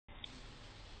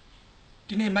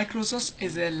Today Microsoft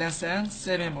is a lesson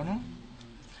 7 bono.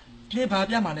 Today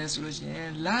Babia Males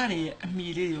solution. Larry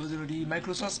immediately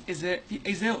Microsoft is a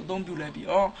Excel don't be like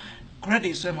or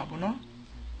credit swim up bono.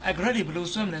 I credit blue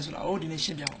swim less or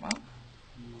ordination yama.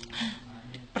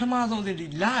 But I'm also the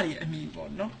Larry immediately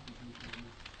no.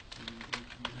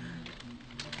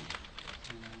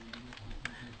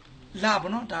 La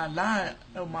bono da la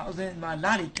my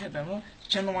Larry table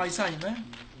January sign.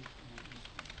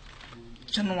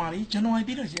 January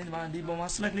beat again, the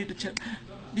Bomas likely to check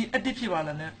the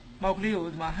additive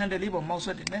Mauglio, my hand a little mouse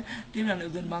at it, Dimon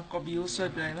than my copy of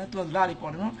survey to a larry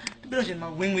corner, the version my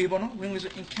wing weebono, wing was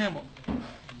in Campbell.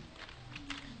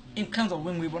 In terms of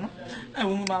wing weebono, I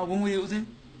wing my wing wheels in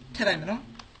Teramino.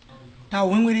 Now,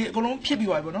 when we go on Pibi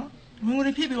Wabono, when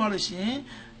we Pibi Wallace,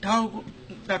 how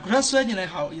the grass surgeon,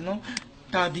 how you know,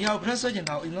 that the grass surgeon,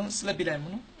 how you know, slappy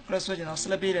lemon, grass surgeon, or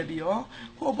slappy levy or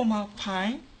Obama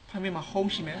pine. I mean, my home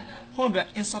she man, home by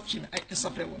insufficient,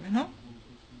 woman, no?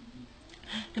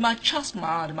 The my trust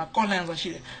my colons are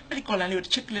she, very colony with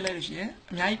chickly ladies here,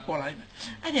 my polite.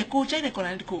 And the coach and the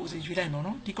colony goes in July,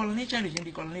 no? The colony challenge in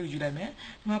the colony with July,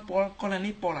 my poor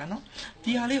colony polano.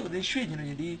 The alley of the street,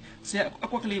 the say a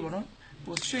quickly, no?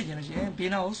 Was straight,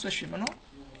 being out, swishing, no?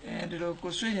 And the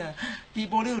local stranger, the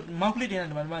body of Mauclid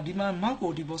and the man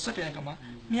Marco, the boss, certain come,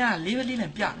 Mia, liberty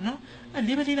and piano, and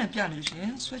liberty and piano,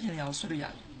 switching out so the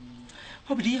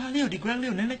Hobby Halio, the grand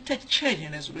little and take change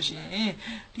in a solution.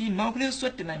 The Mauclid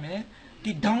sweating I may,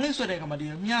 the downless sweating come,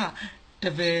 Mia,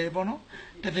 the very bono,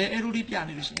 the very erudi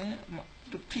piano,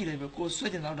 to Peter go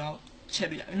sweating out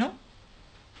cherry, you know.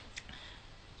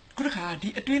 Good card,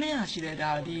 the Adriana, she did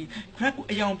the crack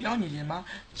a young piano,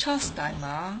 chast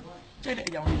time.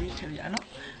 Jadi yang ini ceriano.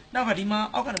 Nah kalau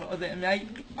dima, aku kan ada, saya,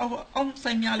 aku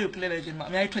saya mialu kelihatan je,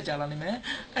 saya itu jalan ni,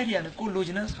 ada yang aku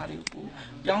lojnya sekali aku,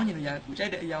 yang ni ya, aku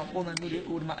jadi yang orang ni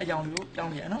aku dima yang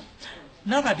ni, no.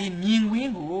 Nah kalau di minggu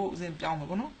aku, saya yang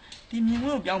apa, no. Di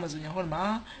minggu aku yang macam yang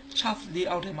mana, chaf di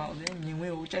out ni macam minggu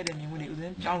aku jadi minggu ni aku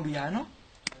yang ni, no.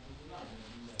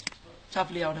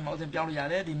 Chaf di out ni macam yang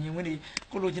ni, di minggu ni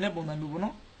aku lojnya orang ni, no.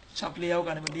 Chapley out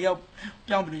and the out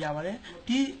down to the Yavare.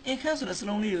 The enhanced the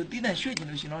slowly didn't shoot in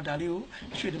the Dalio,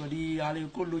 shoot the Ali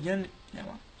Colujan,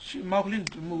 Mauglin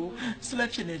to move,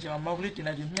 selection is your Mauglit in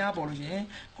a Miapology,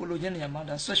 Colujan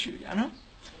Yamada, such you know.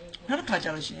 Not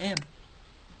Kachalation.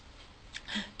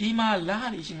 Dima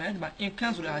Lali, she made my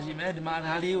enhanced as she made my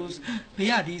Halios,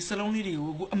 via the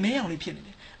saloni, a male only penny.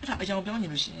 I don't know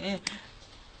you.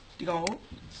 The go,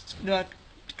 the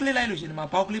clear illusion, my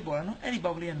Pogli born, any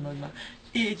Pogli and Mama.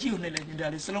 You know,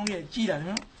 there is long as Gila,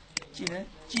 no,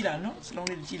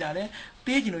 slowly Gila,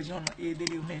 page no John, a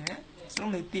daily name,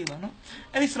 slowly Tila, no,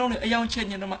 and it's only a young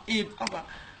change in my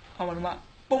our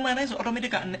Poman is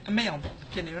automatic and a male,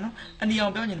 you know, and the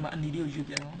young Belgian and the you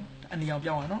and the young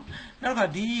piano. Now,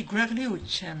 the greatly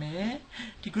chame,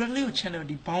 the greatly channel,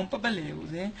 the pomp ability,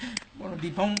 one of the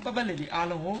pomp ability,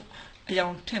 aloe, a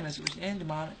young Temes, and the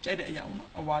man, Jed a young,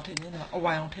 a water, a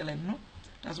wild tell him, no,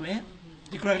 that's way.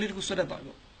 The correctly to sweat about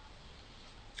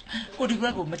go to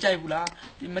Grago, Machaibula,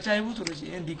 the Machaibu to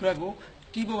the Grago,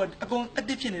 keyboard a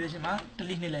deep generation, the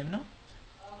Lignilem, no?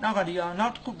 Now that you are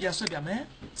not cooked your subjame,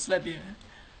 slappy,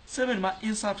 7 months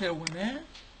inside women,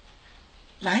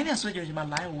 line and switch my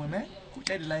line women, who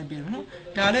take the line bill, no?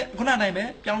 Tale, Guna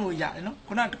name, young Yano,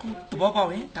 Guna to Bob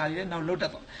away, Talia, now load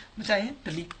up, Machai,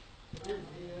 the leak.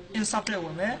 Inside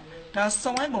women, that's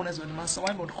so I'm bonus when my so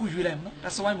I'm on who you am,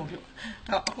 that's so I'm on you.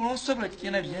 Now, separate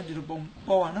generation to the bomb,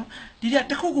 Boano. Did you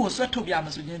the Kugu sweat to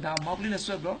Yamas with the Moblin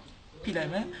Swebro,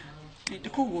 Pilame? The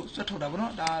Kugu sweat to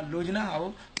Davano, the Logina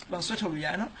How, Sweat to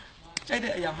Riano,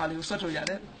 Jade Yahali sweat to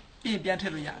Yade, be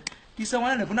Bianteria. This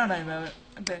one the banana,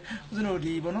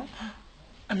 the Bono.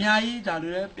 A Miai,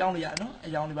 Dalu, Piano, a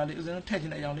young valley is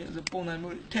taking a young, the Pona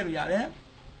Terrier.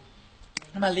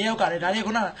 My Leo got it, I go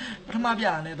now, but my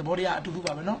piano, the body to do,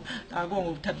 no? I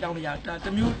go tap down the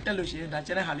mute delusion that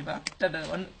Jenna Haliba, that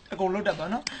one I go load up,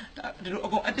 no?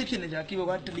 Go at the teenager, give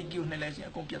over to league you in a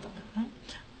computer.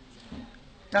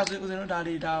 That's it was no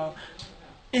daddy down.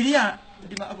 Area,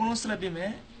 the Magono Slappy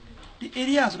me, the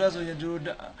areas was do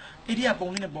the area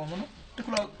bone in a bomb, the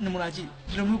clock Numunaji,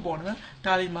 the new born,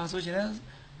 Tali Masochinas.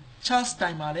 Charles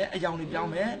time, a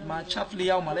young man, my chap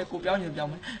Leo Maleko,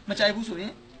 young much I was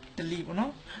the leave,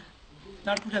 no?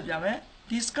 Not put up Yame.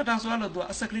 This cut as well as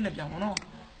a second of Yamano.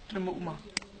 To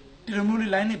remove the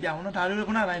line of Yamano,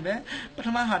 Taruna line, but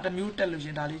my heart a mute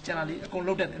television, Dali, generally, a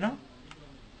conloaded, no?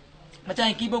 But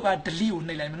I keep up the leave,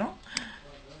 Nelamino.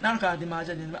 Now, the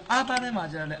margin, Apa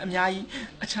Margin, a Miai,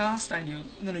 a chance, and you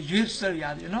know,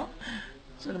 you know.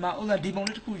 ဆိုတော့ဥစ္စာဒီပုံ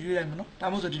လေးတစ်ခုရွေးလိုက်မယ်နော်ဒါ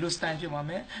မှမဟုတ်ဆိုဒီလို style ဖြစ်သွား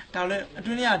မယ်ဒါလည်းအ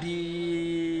တွင်းလေးကဒီ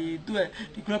သူ့ရဲ့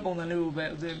ဒီ graph ပုံစံလေးကိုပဲ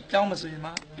ဥစဉ်ပြောင်းမဆိုရင်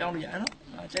မှပြောင်းလို့ရတယ်နော်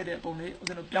ကြိုက်တဲ့ပုံလေးဥစ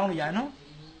ဉ်တို့ပြောင်းလို့ရတယ်နော်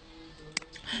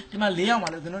ဒီမှာ၄ရောက်မှ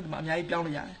လည်းဥစဉ်တို့ဒီမှာအများကြီးပြောင်း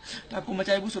လို့ရတယ်ဒါကိုမ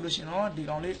ကြိုက်ဘူးဆိုလို့ရှိရင်တော့ဒီ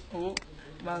ကောင်လေးဟို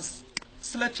ဒီမှာ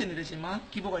select ဖြစ်နေတဲ့အချိန်မှာ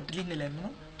keyboard က delete နေလိုက်မယ်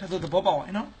နော်ဒါဆိုသဘောပေါက်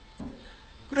သွားနော်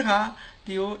ခုတစ်ခါ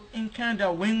ဒီကို income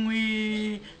တော့ဝင်ငွေ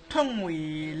ထွက်ငွေ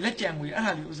လက်ကျန်ငွေအဲ့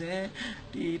ဒါလေးဥစဉ်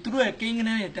ဒီသူတို့ရဲ့ကိန်းကန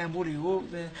န်းရဲ့တန်ဖိုးတွေကို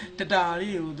data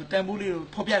လေးတွေကိုတန်ဖိုးလေးကို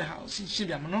ဖော်ပြတဲ့ဟာကိုရှင်း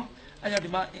ပြမယ်နော်အဲ့ကြောင့်ဒီ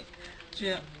မှာရှ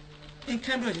င်း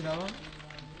income ပြောချင်တာတော့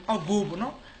အောက်ဘိုးပေါ့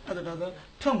နော်အဲ့ဒါတော့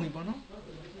ထွက်ငွေပေါ့နော်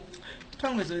ထွ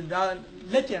က်ငွေဆိုရင်ဒါ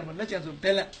လက်ကျန်ပေါ့လက်ကျန်ဆို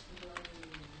balance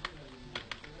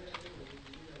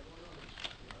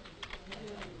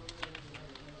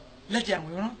လက်ကျန်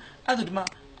ငွေပေါ့နော်အဲ့ဒါဒီမှာ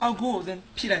အောက်ကိုဥစဉ်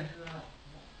ဖြည့်လိုက်မယ်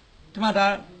ဒီမှာဒါ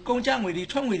ကုန်ကျငွေတွေ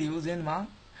ထွက်ငွေတွေကိုဥစဉ်ဒီမှာ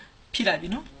ဖြည့်လိုက်ပြီ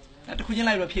နော်ဒါတစ်ခုချင်း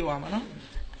လိုက်ပြီးဖြည့်သွားမှာနော်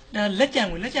ဒါလက်ကျန်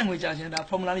ငွေကြာချင်းဒါ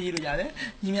formula လေးရေးလို့ရတယ်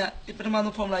ညီမပထမ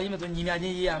ဆုံး formula ရေးမယ်ဆိုညီမချ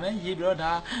င်းရေးရမယ်ရေးပြီးတော့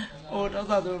ဒါဟိုတော့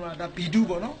ဆိုတော့ဒါ B2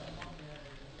 ပေါ့နော်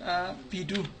ဒါ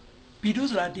B2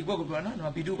 ဆိုတာဒီကွက်ကိုပြောနော်ဒီ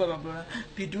မှာ B2 ကွက်ပါပြောတာ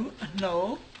B2 အနှု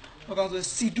တ်ဟောကောင်ဆို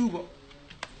C2 ပေါ့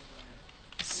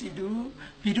C2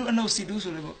 B2 အနှုတ် C2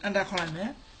 ဆိုလို့ပေါ့ enter ခေါက်လိုက်မယ်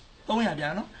300ပြ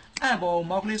နော်အဲ့ဘော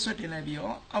မောက်ကလေးဆွတ်တင်လိုက်ပြီး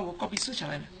တော့အောက်ကို copy ဆွတ်ချ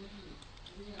လိုက်မယ်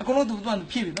အကုန်လုံးသူ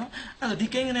ဖြည့်ပြီနော်အဲ့တော့ဒီ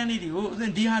ကိန်းကနန်းလေးတွေကိုဥစ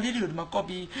ဉ်ဒီဟာလေးတွေကိုဒီမှာ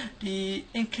copy ဒီ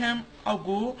income အောက်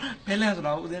ကို balance ဆို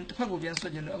တာကိုဥစဉ်တစ်ဖက်ကိုပြန်ဆွ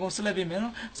တ်ကျင်လို့အကုန် select ပေးမယ်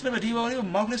နော် select ပြီးဒီဘောလေးကို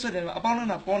mouse လေးဆွတ်တယ်အပေါင်းလုံး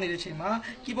ကပေါ်နေတဲ့အချိန်မှာ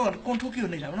keyboard control key ကို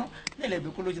နှိပ်လိုက်ပါနော်နှိပ်လိုက်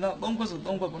ပြီးကိုလိုချင်တော့3ခွက်ဆို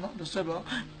3ခွက်ပေါ့နော်ဆွတ်ပြီးတော့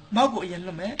mouse ကိုအရင်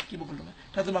လွှတ်မယ် keyboard ကိုလွှတ်မယ်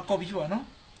ဒါဆိုမှ copy ဖြစ်ပါနော်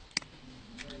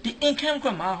ဒီ income ခွ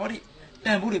က်မှာဟောဒီတ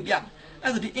န်ဖိုးတွေပြ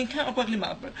အဲ့ဆိုဒီ income အကွက်ကလေးမှာ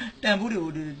တန်ဖိုးတွေ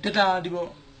ကို data ဒီပေါ့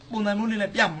ပုံစံမျိုးလေး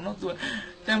နဲ့ပြမှာနော်သူ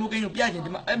တန်ဖိုးကိန်းကိုပြချင်ဒီ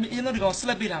မှာအရင်တော့ဒီကောင်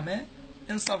select ပေးထားမယ်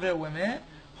insert ပဲဝင်မယ်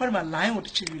ဟောဒီမှာ line ကိုတ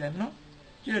စ်ချီယူလိုက်မယ်နော်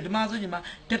ကြည့်ရဒီမှာဆိုရင်မှာ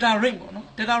data rate ပေါ့နော်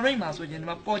data rate မှာဆိုရင်ဒီ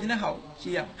မှာပေါ်ကျင်တဲ့ဟာကို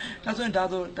ရေးရအောင်ဒါဆိုရင်ဒါ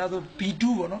ဆို B2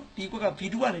 ပေါ့နော်ဒီကွက်က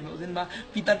B2 ကနေပြီးဒီမှာ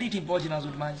B30 ထိပေါ်ကျင်တာ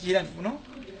ဆိုဒီမှာရေးလိုက်မယ်ပေါ့နော်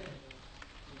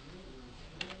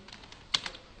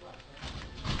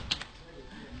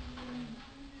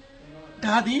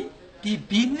ဒါဒီ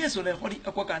B2 ဆိုလဲဟောဒီ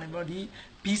အကွက်ကနေပြီးတော့ဒီ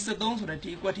B73 ဆိုတဲ့ဒီ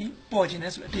အကွက်ထိပေါ်ကျင်တ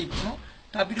ယ်ဆိုတဲ့အဓိပ္ပာယ်နော်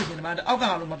ဒါပြီးတော့ဒီမှာအောက်က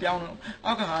ဟာလို့မပြောင်းတော့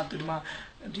အောက်ကဟာဒီမှာ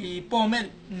ဒီပေါ်မဲ့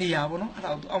နေရာပေါ့နော်အဲ့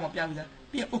ဒါကိုအောက်မှာပြပြီးသား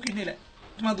ပြီးရင် okay နှိပ်လိုက်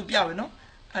ဒီမှာသူပြပဲနော်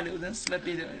အဲ့လေဥစဉ် select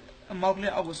ပေးတယ်အမောက်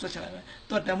လေးအောက်ကို switch ချလိုက်မယ်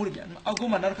သူကတန်ဖိုးတွေပြအောက်ကို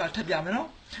မှနောက်တစ်ခါထပ်ပြမယ်နော်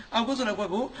အောက်ကိုဆိုတဲ့ကွက်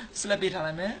ကို select ပေးထား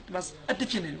လိုက်မယ်ဒီမှာ active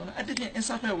ဖြစ်နေတယ်ပေါ့နော် active ဖြစ်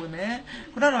insert ဖက်ဝင်မယ်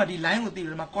ခုနကတော့ဒီ line ကိုသိ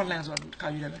ပြီးဒီမှာ column ဆိုတာတစ်ခါ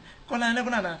ယူလိုက်မယ် column လည်း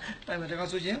ခုနကတိုင်မယ်ဒါက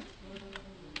ဆိုရင်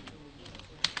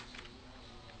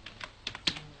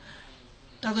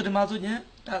ဒါဆိုဒီမှာဆိုရင်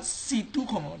ဒါ C2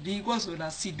 ခေါ်မှာဒီကွက်ဆိုတာ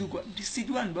C2 ကွက်ဒီ C2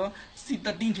 ကနေတော့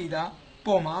C13 ထိတာ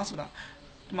ပေါ်မှာဆိုတာ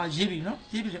ဒီမှာရေးပြီနော်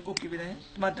ရေးပြီဆို okay ပဲတယ်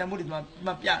ဒီမှာတန်ဖိုးတွေဒီ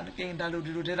မှာပြတယ်ကင်ဒါလို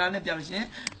ဒီလို data နဲ့ပြလို့ရှိရင်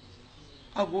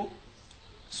အောက်ကို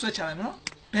switch ချလိုက်မယ်နော်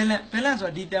balance ဆို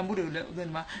တာဒီတန်ဖိုးတွေကိုလည်းဥစဉ်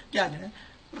ဒီမှာပြနေတယ်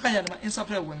ဘယ်ခါကျဒီမှာ insert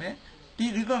ဖက်ဝင်မယ်ဒီ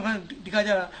ခါ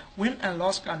ကျတော့ win and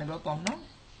loss ကနေတော့ပေါ့နော်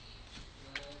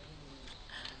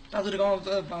ဒါဆိုဒီကောင်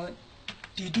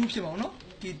D2 ဖြစ်မှာနော်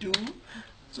D2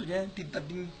ဆိုရင်ဒီ13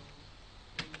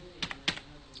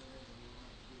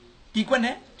ဒီကွက်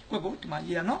နဲ့ကွက်ကိုဒီမှာ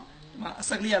ရေးရနော်ဒီမှာအဆ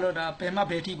က်ကလေးရတော့ဒါဘယ်မှ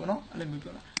ဘယ်ထိပေါ့နော်အဲ့လိုမျိုး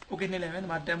ပြောတာโอเคနှိပ်လိုက်မယ်ဒီ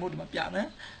မှာတန်ဖိုးဒီမှာပြမယ်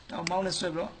ဒါမောင်းနဲ့ဆွဲ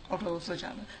ပြီးတော့အောက်ထပ်ကိုဆွဲချ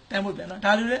မယ်တန်ဖိုးပြန်နော်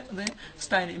ဒါလိုလေ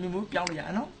style တွေအမျိုးမျိုးပြောင်းလို့ရတ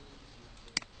ယ်နော်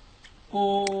ကို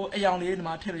အယောင်လေးဒီ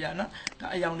မှာထည့်လို့ရတယ်နော်ဒါ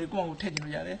အယောင်လေးကိုယ့်ကိုထည့်ကျင်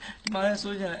လို့ရတယ်ဒီမှာလည်း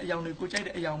ဆိုရင်အယောင်လေးကိုကြိုက်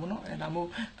တဲ့အယောင်ပေါ့နော်အဲဒါမို့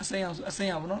အစိမ်းအောင်ဆိုအစိ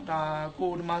မ်းအောင်ပေါ့နော်ဒါကို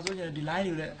ဒီမှာဆိုရင်ဒီ line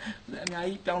တွေလည်းအများ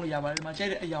ကြီးပြောင်းလို့ရပါတယ်ဒီမှာကြို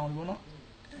က်တဲ့အယောင်လေးပေါ့နော်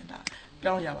ဒါ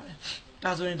ပြောင်းရပါတယ်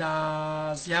ဒါဆိုရင်ဒါ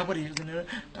ဇာတ်ပွက်တွေဆိုရင်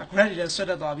ဒါ graph တွေလည်းဆွဲ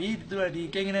တက်သွားပြီသူတို့ဒီ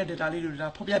ကိန်းကနဲ့ data လေးတွေဒါ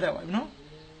ဖော်ပြတတ်ပါပြီနော်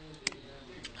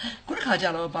ခုတစ်ခါကျ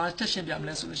တော့ဘာတက်ရှင်းပြမ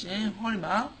လဲဆိုလို့ရှိရင်ဟောဒီ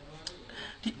မှာ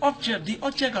ဒီ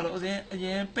object ကတော့အရ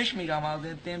င် page maker မှာ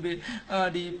သင်ပေး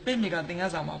ဒီ page maker သင်ခ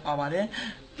န်းစာမှာပါပါတယ်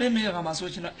page maker မှာဆို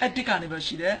ရှင်တော့ edit ကနေပဲ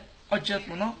ရှိတဲ့ object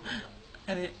ပေါ့နော်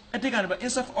အဲ့ဒီ edit ကနေပဲ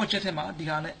insert object ထဲမှာဒီ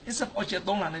ဟာနဲ့ insert object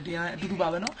သုံးလာနဲ့ဒီဟာနဲ့အတူတူပါ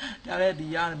ပဲเนาะဒါလည်းဒီ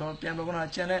ဟာနဲ့ပြန်တော့ခုနက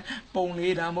channel ပုံ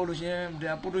လေးဒါမှမဟုတ်လို့ရှင်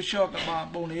ဒါ Photoshop က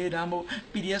ပုံလေးဒါမှမဟုတ်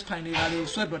PDF file လေးဒါလေး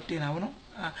ဆွဲပြီးတင်တာပေါ့เนาะ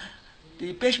ဒီ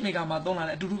page maker မှာသုံးလာ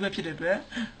တဲ့အတူတူပဲဖြစ်တဲ့အတွက်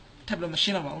ထပ်ပြီးမရှ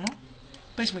င်းတော့ပါဘူးเนาะ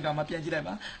page maker မှာပြန်ကြည့်လိုက်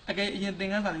ပါအကယ်အရင်သင်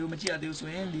ခန်းစာလေးကိုမကြည့်ရသေးဘူးဆို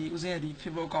ရင်ဒီဦးစင်းရဲ့ဒီ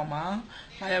Facebook account မှာ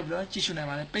လာရောက်ပြီးတော့ကြည့်ရှုနိုင်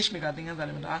ပါတယ် page maker သင်ခန်းစာ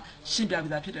လေးမှာဒါရှင်းပြ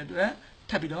ပြီးသားဖြစ်တဲ့အတွက်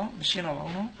ထပ်ပြီးတော့မရှင်းတော့ပါ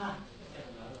ဘူးเนาะ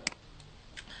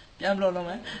ပြန်ပြောလို့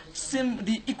မယ် sim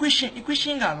ဒီ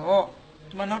equation ကတော့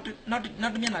ဒီမှာနောက်တစ်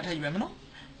မျက်နှာထပ်ယူရမယ်နော်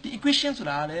ဒီ equation ဆို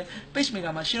တာကလည်း page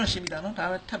maker မှာရှင်းတော့ရှင်းပြီးသားနော်ဒါ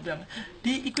ပဲထပ်ပြမယ်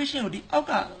ဒီ equation ကိုဒီအောက်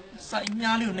ကစာအ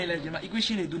များလေးကိုနှိပ်လိုက်ကြမှာ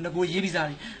equation တွေသူငကိုရေးပြီးသား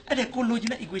တယ်အဲ့ဒါကိုလိုချ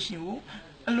င်တဲ့ equation ကို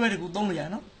အလွယ်တကူသုံးလို့ရတယ်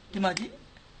နော်ဒီမှာကြည့်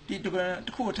ဒီ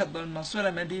တခုထပ်တော့မှာဆွဲ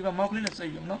လိုက်မယ်ဒီမှာမောက်ကလေးနဲ့ဆွဲ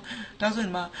ယူနော်ဒါဆိုရ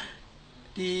င်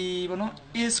မှာဒီဘောနော်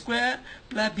a square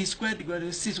plus b square equal to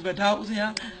c square ဒါဥစဉ်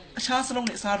ကအခြား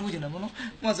စလုံးနဲ့အစားထိုးခြင်းတယ်ဘောနော်ဥ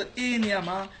ပမာဆို a နေရာ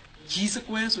မှာ g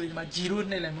square ဆိုရင်ဒီမှာ g လို့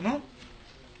နှိပ်လိုက်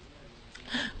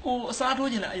မယ်နော်ကိုအစားထိုး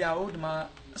ခြင်းတဲ့အရာကိုဒီ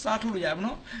မှာအစားထိုးလို့ရပါ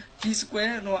နော် g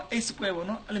square တော့ h square ပေါ့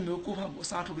နော်အဲ့လိုမျိုးကိုဖတ်ကို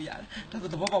အစားထိုးလို့ရတယ်ဒါ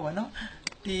ဆိုသဘောပေါက်ပါနော်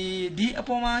ဒီ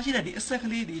အပေါ်မှာရှိတဲ့ဒီအဆက်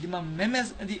ကလေးဒီ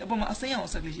မှာမဲမဲဒီအပေါ်မှာအစိမ်းအောင်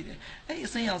အဆက်ကလေးရှိတယ်အဲ့ဒီအ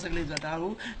စိမ်းအောင်အဆက်ကလေး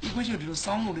ဆိုတာဒါကို equation ဒီ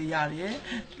လိုစောင်းလို့ရရတယ်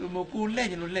ဒီလိုမျိုးကိုလှည့်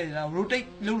ခြင်းလို့လှည့်နေတာ rotate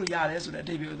လုပ်လို့ရတယ်ဆိုတဲ့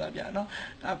အဓိပ္ပာယ်ကိုသာပြနော်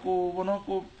ဒါကိုဘောနော်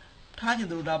ကိုထားခြ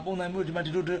င်းတို့ဒါပုံစံမျိုးဒီမှာ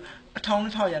ဒီလိုအ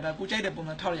ထောင်နဲ့ထောက်ရတာကိုကြိုက်တဲ့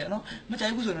ပုံစံထောက်ရနော်မကြို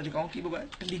က်ဘူးဆိုတော့ဒီကောင် keyboard က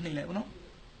delete နှိပ်လိုက်ပါနော်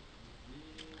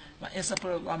answer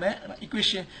ပါမယ်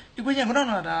equation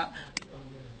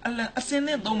ကတော့ဒါအစင်း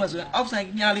နဲ့သုံးမယ်ဆိုရင် outside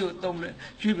ညလေး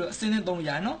ကိုသုံးလို့ရွေးပြီးတော့အစင်း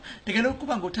နဲ့သုံးလို့ရတယ်နော်တကယ်လို့ကို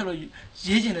ယ့်ဘက်ကိုထပ်လို့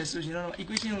ရေးချင်တယ်ဆိုရင်တော့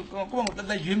equation ကိုကိုယ့်ဘက်ကိုတက်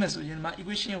တက်ရွေးမယ်ဆိုရင်ဒီမှာ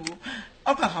equation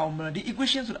ကိုအောက်ကဟာကိုဒီ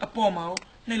equation ဆိုတဲ့အပေါ်မှာ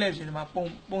နှိပ်လိုက်ရင်ဒီမှာ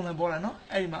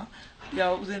ပုံစံပေါ်လာနော်အဲ့ဒီမှာတ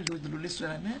ရားဥစဉ်လိုလေးဆွဲ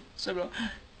လိုက်မယ်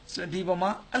ဆွဲပြီးတော့ဒီပေါ်မှာ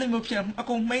အဲ့လိုမျိုးဖြစ်အ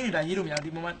ကုန်မှိန်းနေတာရေးလို့မရဘူးဒီ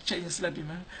ပေါ်မှာချက်ရင် select ပြီး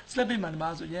မယ် select ပြီးမှဒီ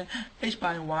မှာဆိုရင် h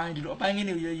by y ဒီလိုအပိုင်းငင်း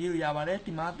တွေရေးလို့ရပါတယ်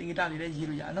ဒီမှာသင်္ကေတတွေလည်းရေး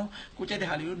လို့ရနော်ကိုကြိုက်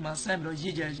တဲ့ဟာလေးကိုဒီမှာ send ပြီးတော့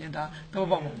ရေးကြရင်ဒါတော့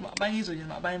ပေါ့အပိုင်းငင်းဆို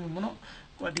ရင်အပိုင်း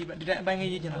မနော်ကိုဒီတိုင်းအပိုင်းင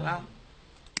င်းရေးချင်တာ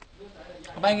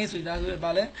လားအပိုင်းငင်းဆိုရင်ဒါဆိုရင်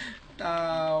ဗာလဲဒါ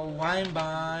y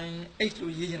by h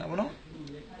လို့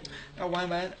ရေးချင်တာပေါ့နော်ဒါ y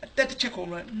by တက်တစ်ချက်ခုံး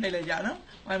နှိပ်လိုက်ရနော်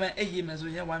y by 8ရေးမယ်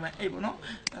ဆိုရင် y by 8ပေါ့နော်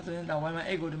ဒါဆိုရင်ဒါ y by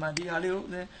 8ကိုဒီမှာဒီဟာလေးကို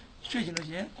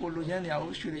ရွှေ့ချင်လို့ရှိရင်ကိုလိုချင်တဲ့နေရာ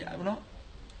ကိုရွှေ့လို့ရတယ်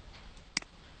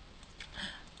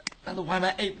ဗောနော်အဲ့တော့ y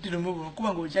by 8ဒီလိုမျိုးကိုယ့်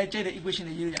ဘက်ကိုရိုက်ကြိုက်တဲ့ equation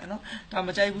တွေရေးလို့ရတယ်နော်ဒါ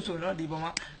မကြိုက်ဘူး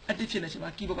ဆိုတော့ဒီပေါ်မှာ active ဖြစ်နေချိန်မှာ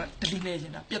keyboard က delete နေ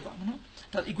ရင်ဒါပြတ်သွားမှာနော်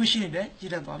ဒါ equation တွေလ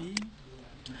ည်းရေးတတ်သွားပြီ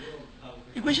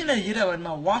equation တွေရေး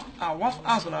တတ်ပါဒီမှာ what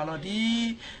are ဆိုတာတော့ဒီ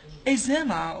exam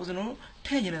မှာဦးဇင်းတို့ထ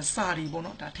ည့်နေတဲ့စာ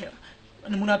တွေပေါ့နော်ဒါထ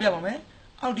ည့်တာနမူနာပြပါ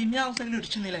မယ်အောက်ဒီမြောက်စိတ်လေးတ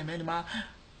စ်ချက်နေလိုက်မယ်ဒီ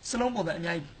မှာစလုံးပုံစံအ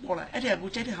များကြီးပေါ်လာအဲ့ဒီက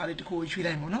ကိုကြိုက်တဲ့ဟာလေးတစ်ခုကိုရွှေ့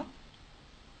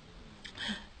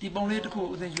လိုက်ပေါ့နော်ဒီပုံလေးတစ်ခု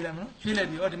ဥစဉ်ရွှေ့လိုက်မနော်ရွှေ့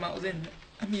လိုက်ပြီးတော့ဒီမှာဥစဉ်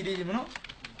အမြည်လေးကြီး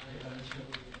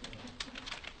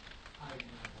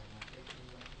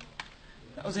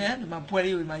မနော်ဥစဉ်ဒီမှာ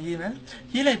ပွဲလေးကိုဒီမှာရေးမယ်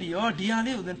ရေးလိုက်ပြီးတော့ဒီဟာ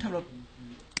လေးကိုဥစဉ်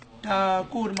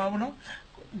ထပ်လို့ဒါကိုဒီ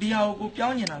မှာပေါ့နော်ဒီဟာကိုပြော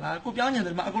င်းညင်တာလားကိုပြောင်းညင်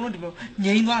တယ်ဒီမှာအကုန်လုံးဒီလို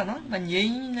ငိမ့်သွားတာနော်ဒီမှာငိ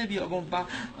မ့်နေပြီးတော့အကုန်ပါ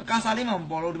ကာစာလေးမှမ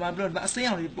ပေါ်လို့ဒီမှာပြီးတော့ဒီမှာအစိမ်း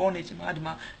အောင်လေးပေါ်နေချင်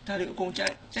မှာဒီမှာဒါတွေအကုန်ကြို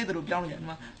က်တယ်လို့ပြောင်းလို့ရတယ်ဒီ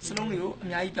မှာစလုံးတွေကို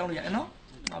အများကြီးပြောင်းလို့ရတယ်နော်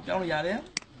ပြောင်းလို့ရ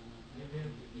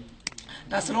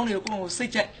တယ်ဒါစလုံးတွေကိုကိုယ်ကိုစိတ်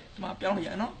ကြက်ဒီမှာပြောင်းလို့ရတ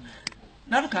ယ်နော်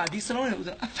နောက်တစ်ခါဒီစလုံးတွေကို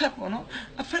effect ပေါ့နော်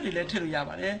effect တွေလည်းထည့်လို့ရ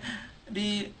ပါ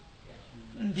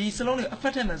တယ်ဒီစလုံးတွေကို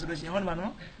effect ထည့်မယ်ဆိုလို့ရှိရင်ဟောဒီမှာ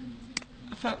နော်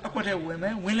effect အကွက်ထဲဝင်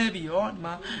မယ်ဝင်လဲပြီးတော့ဒီ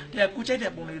မှာတရားကိုကြိုက်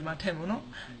တဲ့ပုံလေးဒီမှာထည့်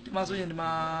မယ်နော်ဒီမှာဆိုရင်ဒီ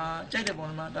မှာကြိုက်တဲ့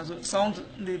ပုံဒီမှာဒါဆို sound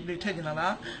လေးထည့်ကြလား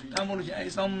ဒါမှမဟုတ်လို့ရှိရင်အဲ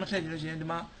sound မထည့်ကြလို့ရှိ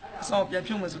ရင်ဒီမှာ sound ပြန်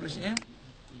ဖြုတ်မယ်ဆိုလို့ရှိ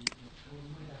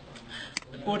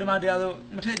ရင်ကိုဒီမှာတရားဆို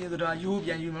မထည့်ချင်ဆိုတော့ယူပြ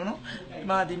န်ယူ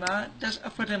မယ်နော်ဒီမှာ test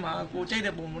effect ထဲမှာကိုကြိုက်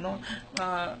တဲ့ပုံပေါ့နော်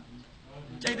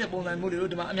ကြိုက်တဲ့ပုံစံမျိုးတွေ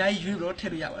ကိုဒီမှာအများကြီးယူပြီးတော့ထ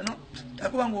ည့်လို့ရပါတယ်နော်အ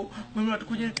ခုကကိုဝင်ပြီးတော့တစ်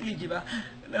ခုချင်းclick ကြ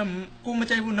ည့်ပါကို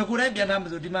မကြိုက်ဘူးငကိုတိုင်းပြန်ထားမယ်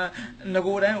ဆိုဒီမှာ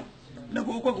ငကိုတိုင်း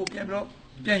ငကိုအခွက်ကိုပြန်ပြီးတော့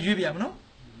ပြန်ရွေးပြရမယ်နော်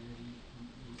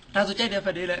ဒါဆိုကြိုက်တဲ့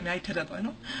effect တွေလည်းအများကြီးထည့်တတ်သွားတယ်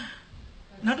နော်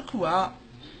နောက်တစ်ခု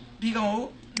ကဒီကောင်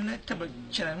ကိုနည်းနည်းထပ်ပြီး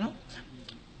ချက်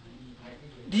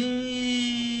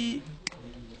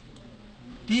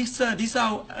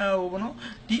လိုက်နော်ဒီစာဟို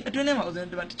ဘောနော်ဒီအတွင်းထဲမှာဥစဉ်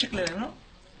ဒီမှာတစ်ချက်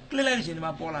လိုက်နော်ကလစ်လိုက်လို့ရှိရင်ဒီ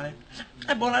မှာပေါ်လာတယ်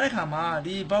အဲပေါ်လာတဲ့ခါမှာ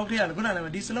ဒီဘောက်ထဲကလည်းခုနက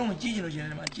လည်းဒီစလုံးကိုကြည့်ချင်လို့ရှိ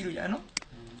ရင်ဒီမှာကြည့်လို့ရ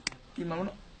တယ်နော်ဒီမှာ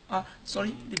ဘောနော်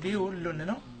sorry ဒီဘေးကိုလွတ်နေ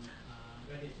နော်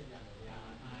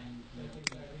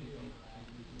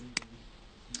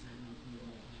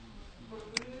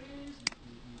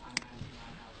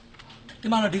ဒီ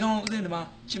မှာတော့ဒီကောင်ဥစဉ်ဒီ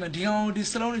မှာကြည့်မယ်ဒီကောင်ဒီ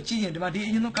စလုံးလေးကြည့်ရင်ဒီ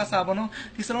မှာဒီအ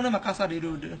ရင်ဆုံးကာစာပေါ့နော်ဒီစလုံးထဲမှာကာစာတွေ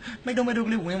တို့မိတ်တုံက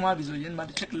လေးဝင်သွားပြီဆိုရင်ဒီမှာ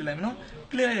တစ်ချက်ကလစ်လိုက်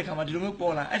မယ်နော်ကလစ်လိုက်တဲ့ခါမှာဒီလိုမျိုး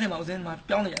ပေါ်လာအဲ့ထဲမှာဥစဉ်ဒီ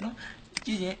မှာပြောင်းလိုက်ရနော်ကြ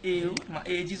ည့်ရင် A ကိုဒီမှာ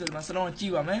A ကြီးဆိုဒီမှာစလုံးကိုကြ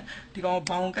ည့်ပါမယ်ဒီ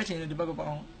ကောင်ဘောင်ကတ်ချင်တယ်ဒီဘက်က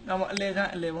ဘောင်နောက်မှအလဲက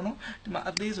အလဲပေါ့နော်ဒီမှာ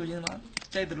အသေးဆိုရင်ဒီ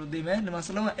မှာကြိုက်တယ်လို့သိမယ်ဒီမှာ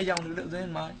စလုံးကအယောင်တွေလို့ဥ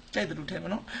စဉ်ဒီမှာကြိုက်တယ်လို့ထည့်မ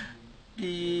ယ်နော်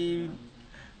ဒီ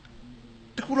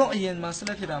တစ်ခုလုံးအရင်မှာ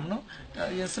select ဖြစ်တာ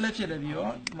မနော်ဒါအရင် select ဖြစ်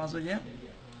တယ်ပြီးတော့ဒီမှာဆိုရင်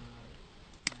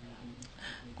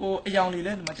ကိုအယောင်လေး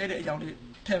လဲဒီမှာကြိုက်တဲ့အယောင်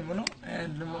လေးထည့်မယ်နော်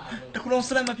တခုလုံး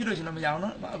select မဖြစ်လို့ရှင်တော့မရအောင်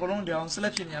နော်အကုန်လုံးဒီအောင်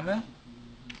select ဖြစ်နေရမယ်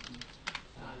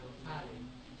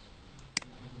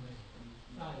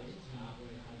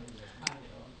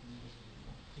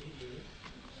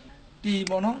ဒီ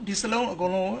ပေါ့နော်ဒီစလုံးအကု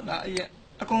န်လုံးဒါ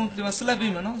အကုန်ဒီမှာ select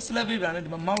ပေးမယ်နော် select ပေးပြန်တယ်ဒီ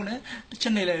မှာ mouse နဲ့တစ်ချ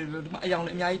က်နေလိုက်ပြီးဒီမှာအယောင်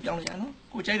လေးအများကြီးပြောင်းလိုက်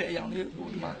ရနော်ကိုကြိုက်တဲ့အယောင်လေး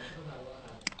ကိုဒီမှာ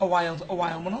အဝါရော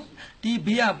င်ပေါ့နော်ဒီ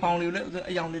ဘေးကဘောင်လေးကိုလ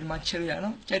ည်းအယောင်လေးဒီမှာချဲလို့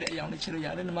ရနော်ကြိုက်တဲ့အယောင်လေးချဲလို့ရတ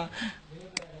ယ်ဒီ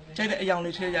မှာကြ ကြိုက်တဲ့အယောင်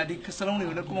လေးထည့်ရဒီစလုံးတွေ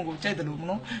ကိုလည်းကိုယ့်ကိုကြိုက်တယ်လို့မ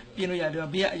နော်ပြင်လို့ရတယ်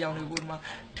ဘေးကအယောင်တွေကိုဒီမှာ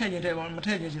ထည့်ရင်ထည့်ပါမထ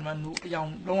ည့်ရင်ဒီမှာနိုးအယောင်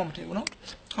လုံးဝမထည့်ဘူးနော်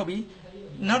ဟုတ်ပြီ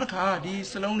နောက်တစ်ခါဒီ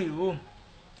စလုံးတွေကို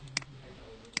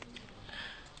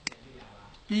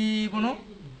ဒီဘောနော်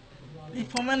ဒီ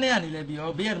format နဲ့ကနေလဲပြီး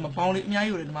တော့ဘေးကဒီမှာဘောင်းလေးအများ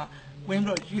ကြီးကိုလည်းဒီမှာဝင်ပြီး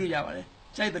တော့ယူလို့ရပါတယ်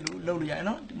ကြိုက်တယ်လို့လုပ်လို့ရတယ်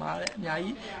နော်ဒီမှာလည်းအများ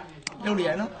ကြီးလုပ်လို့ရ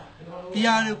တယ်နော်ဒီ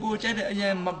ဟာကိုကြိုက်တဲ့အရ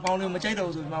င်ဘောင်းလေးမကြိုက်တော့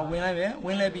ဘူးဆိုဒီမှာဝင်လိုက်ပဲဝ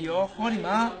င်လဲပြီးတော့ဟောဒီ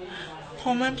မှာ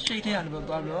comment shade ထဲကနေပြီးတော့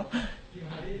သွားပြီးတော့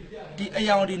ဒီအ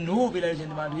ယောင်ဒီ no ပေးလိုက်ခြင်း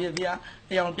ဒီမှာဒီက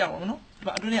အယောင်ပြောက်ပါမနော်ဒီ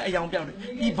မှာအတွင်းထဲအယောင်ပြောက်တယ်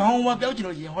ဒီဘောင်းမှာပြောက်ချင်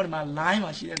လို့ရှိရင်ဟောဒီမှာ line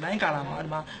မှာရှိတယ် line color မှာဒီ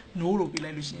မှာ no လို့ပေး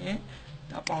လိုက်လို့ရှိရင်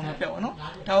ဒါပေါင်းတော့ပြောက်ပါနော်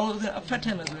ဒါကို effect ထ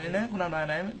ည့်မယ်ဆိုရင်လည်းခုနက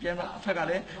တိုင်းပြန်တော့ effect က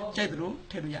လည်းကြိုက်သလို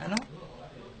ထည့်လို့ရတယ်နော်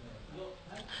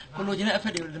ကိုလိုချင်တဲ့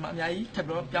effect တွေကိုဒီမှာအများကြီးထပ်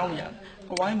ပြီးတော့ပြောင်းလို့ရတယ်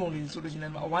အဝိုင်းပုံလေးဆိုလို့ရှိရင်လ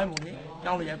ည်းအဝိုင်းပုံလေး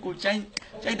ပြောင်းလို့ရကိုကြို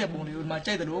က်တဲ့ပုံတွေကိုဒီမှာ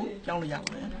ကြိုက်သလိုပြောင်းလို့ရ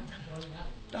ပါတယ်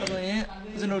ဒါဆိုရင်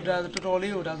ကျွန်တော်ဒါတော်တော်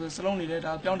လေးကိုဒါဆိုစလုံးလေးလည်း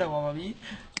ဒါပြောင်းတက်သွားပါပြီ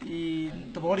ဒီ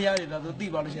သဘောတရားတွေဒါဆိုသိ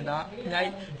ပါလို့ရှင်ဒါအများ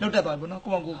ကြီးလောက်တက်သွားပြီနော်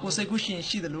ကိုစိတ်ကူးရှင်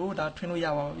ရှိသလိုဒါထွင်လို့ရ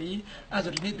ပါပြီအဲ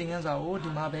ဆိုဒီနေ့သင်ခန်းစာကိုဒီ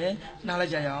မှာပဲနားလို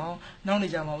က်ကြရအောင်နောက်နေ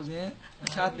ကြမှာဦးစဉ်အ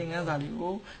ခြားသင်ခန်းစာလေး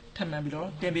ကိုထပ်မံပြီးတော့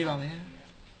တင်ပေးပါမယ်